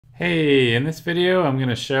Hey, in this video I'm going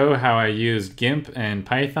to show how I used GIMP and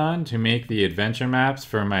Python to make the adventure maps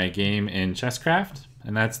for my game in ChessCraft,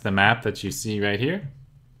 and that's the map that you see right here.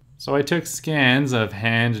 So I took scans of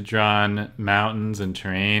hand-drawn mountains and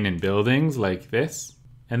terrain and buildings like this,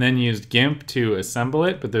 and then used GIMP to assemble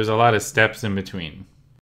it, but there's a lot of steps in between.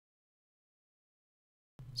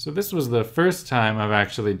 So this was the first time I've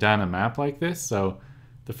actually done a map like this, so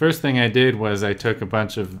the first thing I did was I took a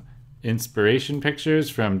bunch of inspiration pictures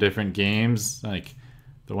from different games like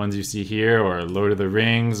the ones you see here or Lord of the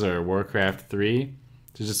Rings or Warcraft 3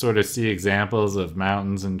 to just sort of see examples of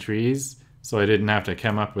mountains and trees so I didn't have to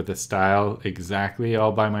come up with a style exactly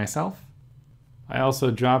all by myself. I also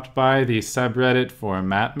dropped by the subreddit for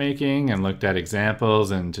map making and looked at examples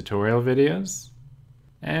and tutorial videos.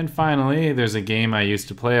 And finally, there's a game I used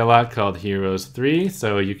to play a lot called Heroes 3,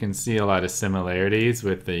 so you can see a lot of similarities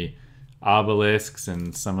with the obelisks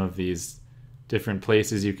and some of these different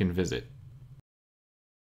places you can visit.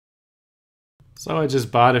 So I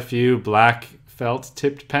just bought a few black felt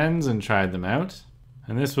tipped pens and tried them out.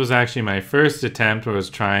 And this was actually my first attempt where I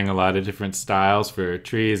was trying a lot of different styles for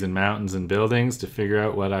trees and mountains and buildings to figure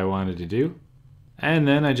out what I wanted to do. And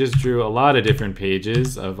then I just drew a lot of different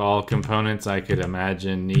pages of all components I could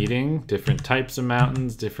imagine needing, different types of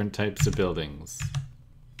mountains, different types of buildings.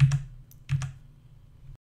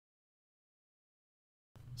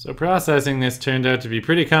 So processing this turned out to be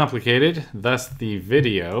pretty complicated, thus the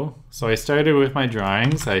video. So I started with my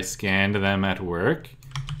drawings, I scanned them at work,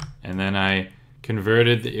 and then I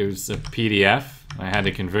converted, it was a PDF, I had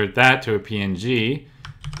to convert that to a PNG.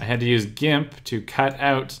 I had to use GIMP to cut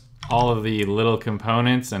out all of the little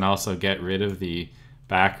components and also get rid of the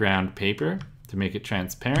background paper to make it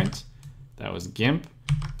transparent. That was GIMP.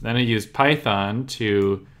 Then I used Python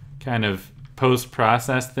to kind of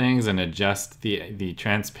post-process things and adjust the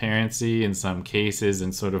transparency in some cases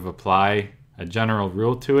and sort of apply a general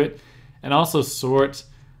rule to it, and also sort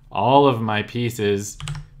all of my pieces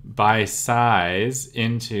by size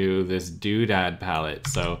into this Doodad palette.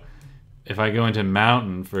 So if I go into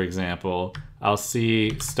mountain, for example, I'll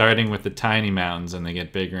see starting with the tiny mountains and they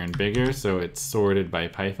get bigger and bigger, so it's sorted by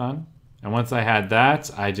Python. And once I had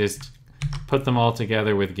that, I just put them all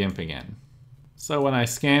together with GIMP again. So when I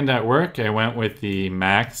scanned at work, I went with the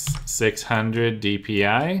max 600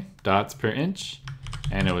 DPI, dots per inch,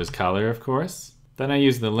 and it was color, of course. Then I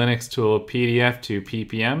used the Linux tool PDF to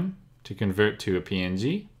PPM to convert to a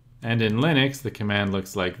PNG. And in Linux, the command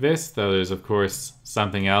looks like this, though there's of course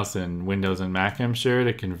something else in Windows and Mac, I'm sure,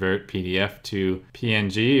 to convert PDF to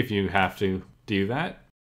PNG if you have to do that.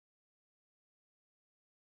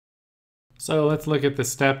 So let's look at the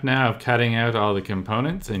step now of cutting out all the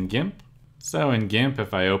components in GIMP. So in GIMP,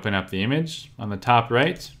 if I open up the image, on the top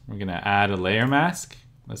right, we're going to add a layer mask.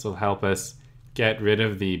 This will help us get rid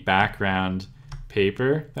of the background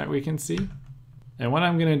paper that we can see. And what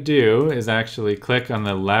I'm going to do is actually click on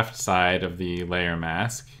the left side of the layer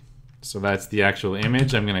mask. So that's the actual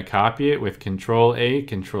image. I'm going to copy it with Control-A,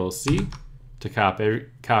 Control-C to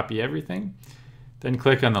copy everything. Then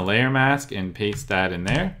click on the layer mask and paste that in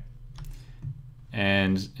there.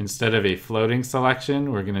 And instead of a floating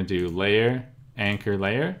selection, we're going to do layer, anchor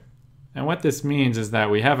layer. And what this means is that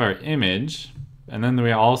we have our image, and then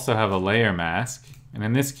we also have a layer mask. And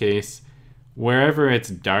in this case, wherever it's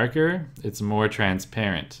darker, it's more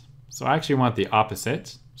transparent. So I actually want the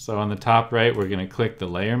opposite. So on the top right, we're going to click the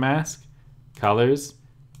layer mask, colors,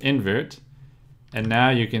 invert. And now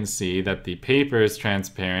you can see that the paper is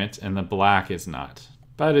transparent and the black is not.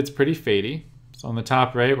 But it's pretty fadey. So on the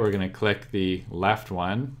top right, we're going to click the left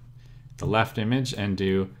one, the left image, and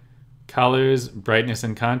do colors, brightness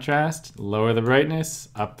and contrast, lower the brightness,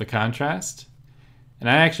 up the contrast. And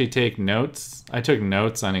I actually take notes. I took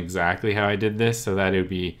notes on exactly how I did this so that it would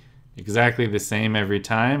be exactly the same every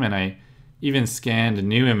time. And I even scanned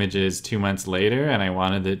new images 2 months later and I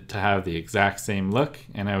wanted it to have the exact same look,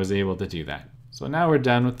 and I was able to do that. So now we're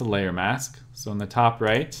done with the layer mask. So on the top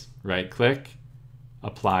right, right click,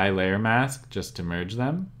 apply layer mask just to merge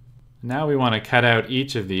them. Now we want to cut out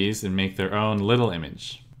each of these and make their own little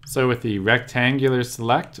image. So with the rectangular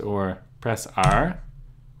select or press R,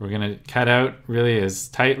 we're going to cut out really as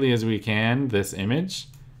tightly as we can this image.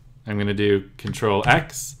 I'm going to do Control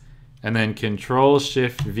X and then Control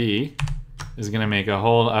Shift V is going to make a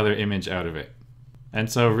whole other image out of it.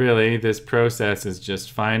 And so really this process is just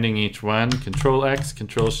finding each one, Control X,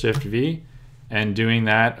 Control Shift V, and doing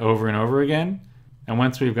that over and over again. And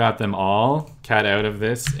once we've got them all cut out of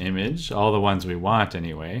this image, all the ones we want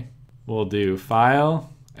anyway, we'll do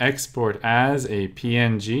File, Export as a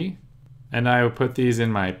PNG, And I will put these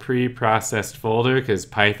in my pre-processed folder because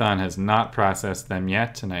Python has not processed them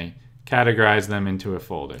yet, and I categorize them into a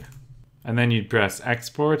folder. And then you'd press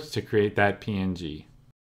export to create that PNG.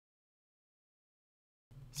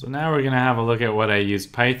 So now we're going to have a look at what I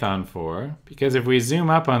used Python for, because if we zoom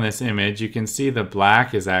up on this image, you can see the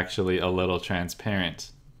black is actually a little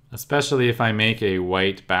transparent. Especially if I make a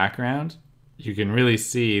white background, you can really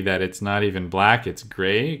see that it's not even black, it's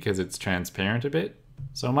gray because it's transparent a bit.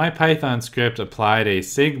 So my Python script applied a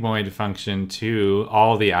sigmoid function to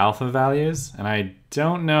all the alpha values, and I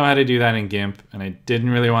don't know how to do that in GIMP, and I didn't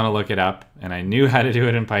really want to look it up, and I knew how to do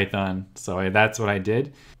it in Python, so that's what I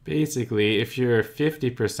did. Basically, if you're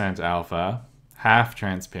 50% alpha, half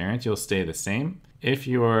transparent, you'll stay the same. If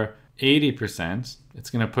you're 80%, it's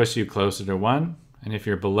going to push you closer to 1. And if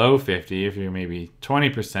you're below 50, if you're maybe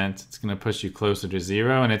 20%, it's going to push you closer to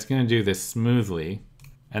 0. And it's going to do this smoothly.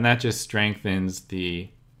 And that just strengthens the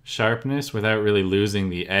sharpness without really losing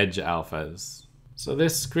the edge alphas. So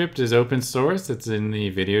this script is open source. It's in the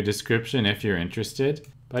video description if you're interested.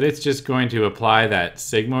 But it's just going to apply that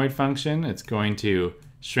sigmoid function. It's going to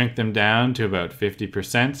shrink them down to about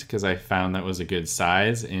 50% because I found that was a good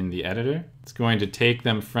size in the editor. It's going to take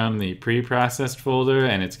them from the pre-processed folder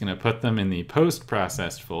and it's going to put them in the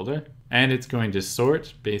post-processed folder. And it's going to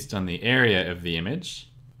sort based on the area of the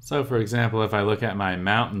image. So for example, if I look at my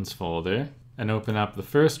mountains folder and open up the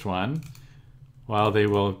first one, well, they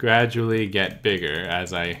will gradually get bigger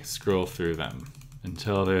as I scroll through them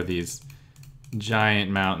until they're these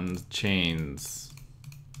giant mountain chains.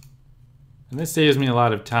 And this saves me a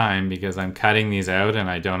lot of time because I'm cutting these out and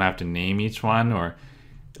I don't have to name each one, or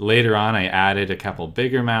later on I added a couple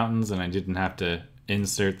bigger mountains and I didn't have to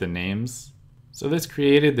insert the names. So this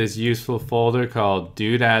created this useful folder called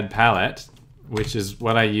Doodad palette, which is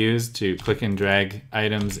what I use to click and drag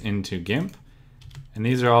items into GIMP. And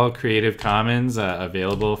these are all Creative Commons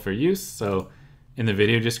available for use. So in the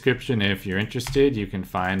video description, if you're interested, you can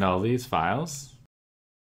find all these files.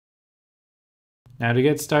 Now to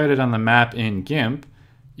get started on the map in GIMP,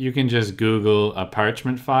 you can just Google a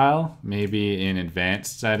Parchment file, maybe in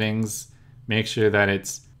advanced settings. Make sure that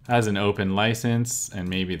it has an open license and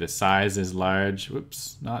maybe the size is large.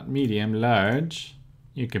 Whoops, not medium, large.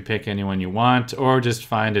 You can pick anyone you want or just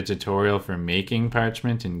find a tutorial for making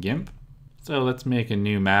Parchment in GIMP. So let's make a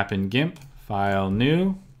new map in GIMP. File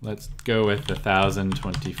new. Let's go with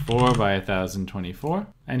 1024 by 1024.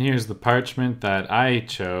 And here's the parchment that I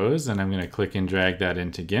chose, and I'm going to click and drag that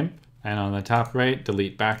into GIMP. And on the top right,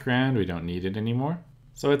 delete background. We don't need it anymore.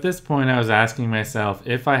 So at this point, I was asking myself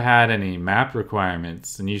if I had any map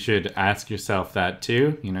requirements, and you should ask yourself that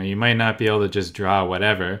too. You know, you might not be able to just draw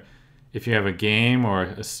whatever. If you have a game or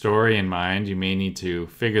a story in mind, you may need to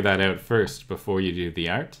figure that out first before you do the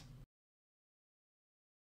art.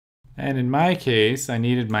 And in my case, I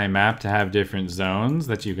needed my map to have different zones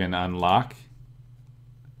that you can unlock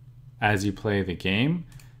as you play the game.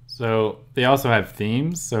 So they also have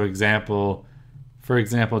themes. So for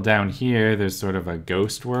example, down here, there's sort of a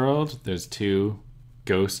ghost world. There's 2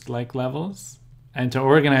 ghost-like levels. And to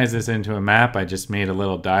organize this into a map, I just made a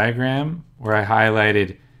little diagram where I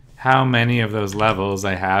highlighted how many of those levels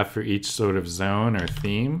I have for each sort of zone or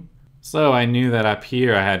theme. So I knew that up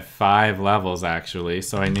here I had 5 levels actually,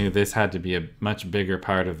 so I knew this had to be a much bigger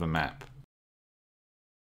part of the map.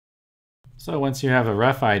 So once you have a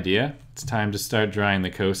rough idea, it's time to start drawing the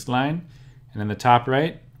coastline. And in the top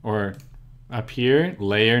right, or up here,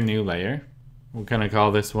 layer, new layer. We're going to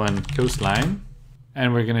call this one Coastline.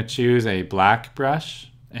 And we're going to choose a black brush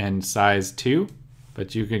and size 2,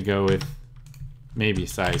 but you could go with maybe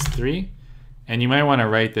size 3. And you might want to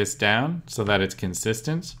write this down so that it's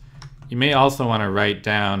consistent. You may also want to write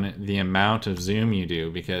down the amount of zoom you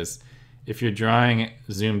do, because if you're drawing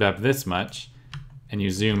zoomed up this much and you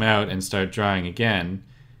zoom out and start drawing again,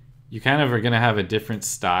 you kind of are going to have a different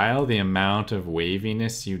style. The amount of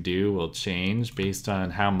waviness you do will change based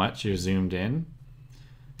on how much you're zoomed in.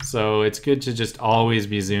 So it's good to just always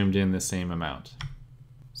be zoomed in the same amount.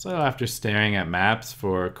 So after staring at maps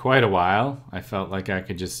for quite a while, I felt like I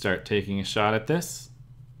could just start taking a shot at this.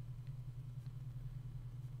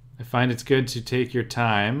 I find it's good to take your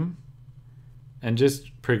time and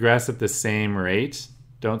just progress at the same rate.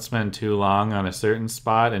 Don't spend too long on a certain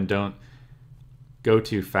spot and don't go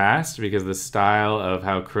too fast, because the style of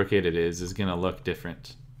how crooked it is going to look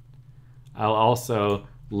different. I'll also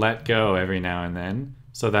let go every now and then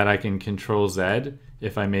so that I can Control Z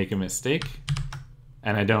if I make a mistake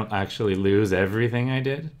and I don't actually lose everything I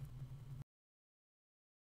did.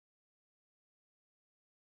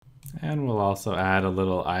 And we'll also add a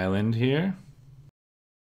little island here.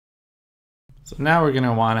 So now we're going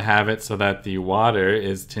to want to have it so that the water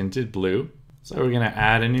is tinted blue. So we're going to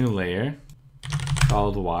add a new layer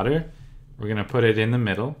called water. We're going to put it in the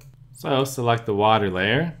middle. So select the water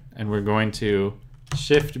layer and we're going to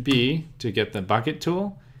Shift B to get the bucket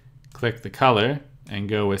tool, click the color and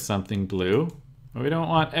go with something blue. But we don't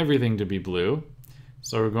want everything to be blue.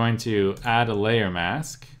 So we're going to add a layer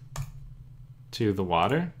mask to the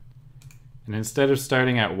water. And instead of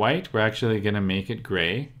starting at white, we're actually going to make it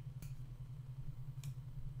gray.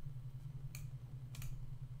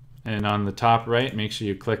 And on the top right, make sure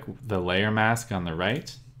you click the layer mask on the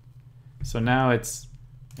right. So now it's,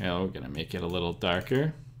 we're going to make it a little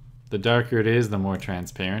darker. The darker it is, the more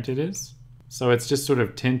transparent it is. So it's just sort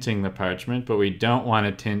of tinting the parchment, but we don't want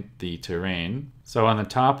to tint the terrain. So on the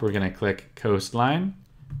top, we're going to click Coastline,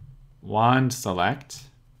 Wand Select.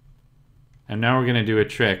 And now we're going to do a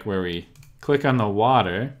trick where we click on the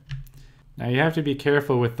water. Now you have to be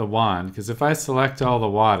careful with the wand, because if I select all the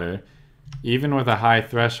water, even with a high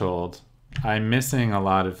threshold, I'm missing a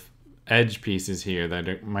lot of edge pieces here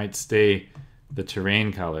that might stay the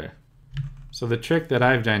terrain color. So the trick that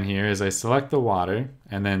I've done here is I select the water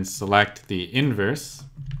and then select the inverse.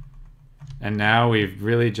 And now we've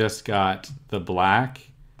really just got the black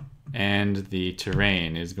and the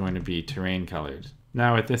terrain is going to be terrain colored.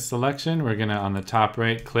 Now with this selection, we're going to, on the top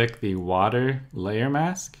right, click the water layer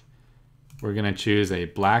mask. We're going to choose a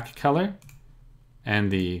black color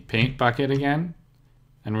and the paint bucket again.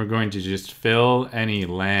 And we're going to just fill any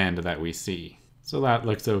land that we see. So that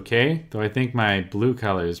looks okay, though I think my blue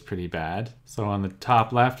color is pretty bad. So on the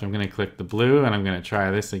top left, I'm going to click the blue and I'm going to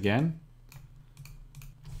try this again.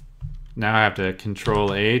 Now I have to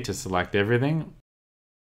Control A to select everything.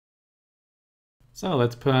 So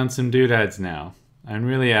let's put on some doodads now. And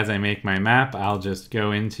really, as I make my map, I'll just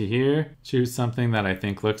go into here, choose something that I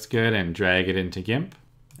think looks good and drag it into GIMP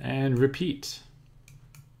and repeat.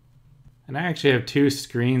 And I actually have two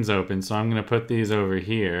screens open, so I'm going to put these over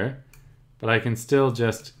here. But I can still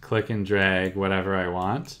just click and drag whatever I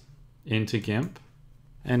want into GIMP.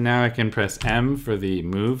 And now I can press M for the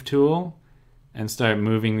move tool and start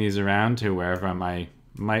moving these around to wherever I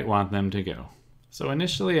might want them to go. So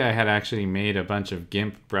initially I had actually made a bunch of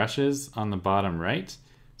GIMP brushes on the bottom right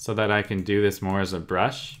so that I can do this more as a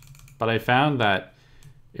brush. But I found that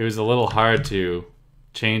it was a little hard to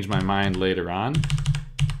change my mind later on,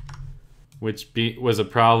 which was a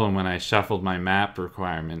problem when I shuffled my map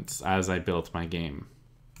requirements as I built my game.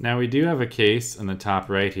 Now we do have a case in the top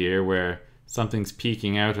right here where something's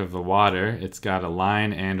peeking out of the water. It's got a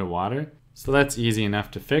line and a water. So that's easy enough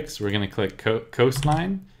to fix. We're going to click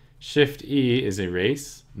Coastline. Shift E is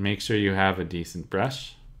erase. Make sure you have a decent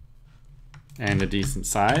brush and a decent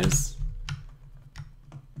size.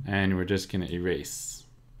 And we're just going to erase.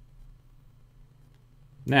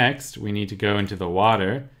 Next, we need to go into the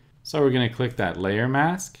water. So we're going to click that layer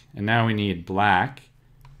mask, and now we need black.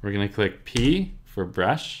 We're going to click P for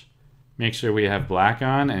brush. Make sure we have black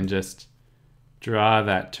on and just draw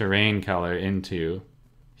that terrain color into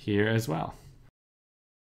here as well.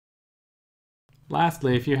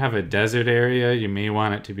 Lastly, if you have a desert area, you may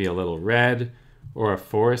want it to be a little red, or a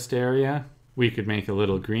forest area, we could make a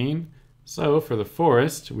little green. So for the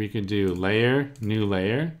forest, we could do layer, new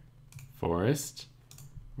layer, forest.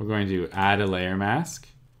 We're going to add a layer mask.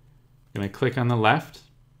 I'm going to click on the left,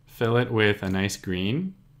 fill it with a nice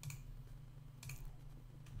green.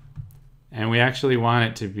 And we actually want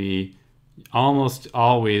it to be almost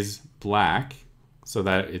always black so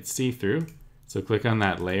that it's see-through. So click on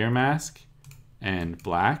that layer mask and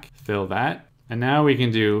black, fill that. And now we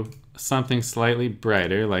can do something slightly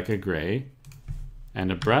brighter like a gray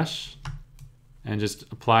and a brush and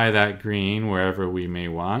just apply that green wherever we may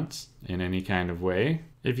want in any kind of way.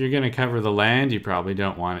 If you're going to cover the land, you probably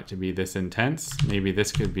don't want it to be this intense. Maybe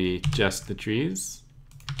this could be just the trees.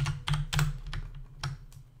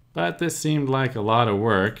 But this seemed like a lot of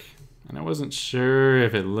work, and I wasn't sure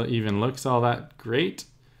if it even looks all that great.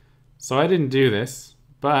 So I didn't do this,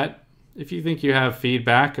 but if you think you have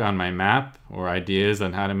feedback on my map or ideas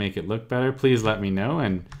on how to make it look better, please let me know,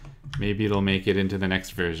 and maybe it'll make it into the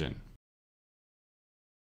next version.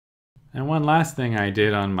 And one last thing I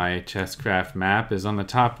did on my ChessCraft map is on the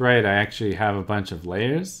top right, I actually have a bunch of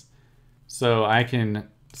layers. So I can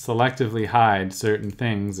selectively hide certain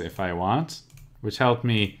things if I want, which helped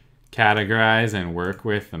me categorize and work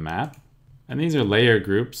with the map. And these are layer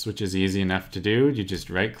groups, which is easy enough to do. You just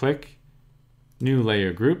right click, new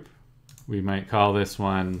layer group. We might call this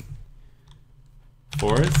one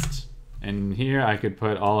forest. And here I could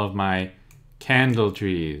put all of my candle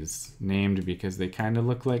trees, named because they kind of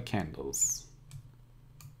look like candles.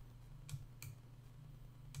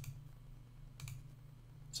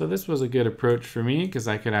 So this was a good approach for me because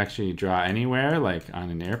I could actually draw anywhere, like on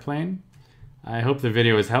an airplane. I hope the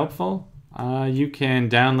video was helpful. You can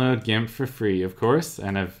download GIMP for free, of course,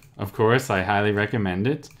 and of course I highly recommend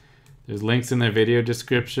it. There's links in the video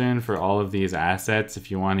description for all of these assets if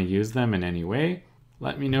you want to use them in any way.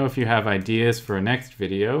 Let me know if you have ideas for a next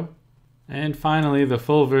video. And finally, the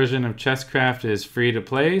full version of ChessCraft is free to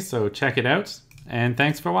play, so check it out, and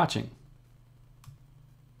thanks for watching.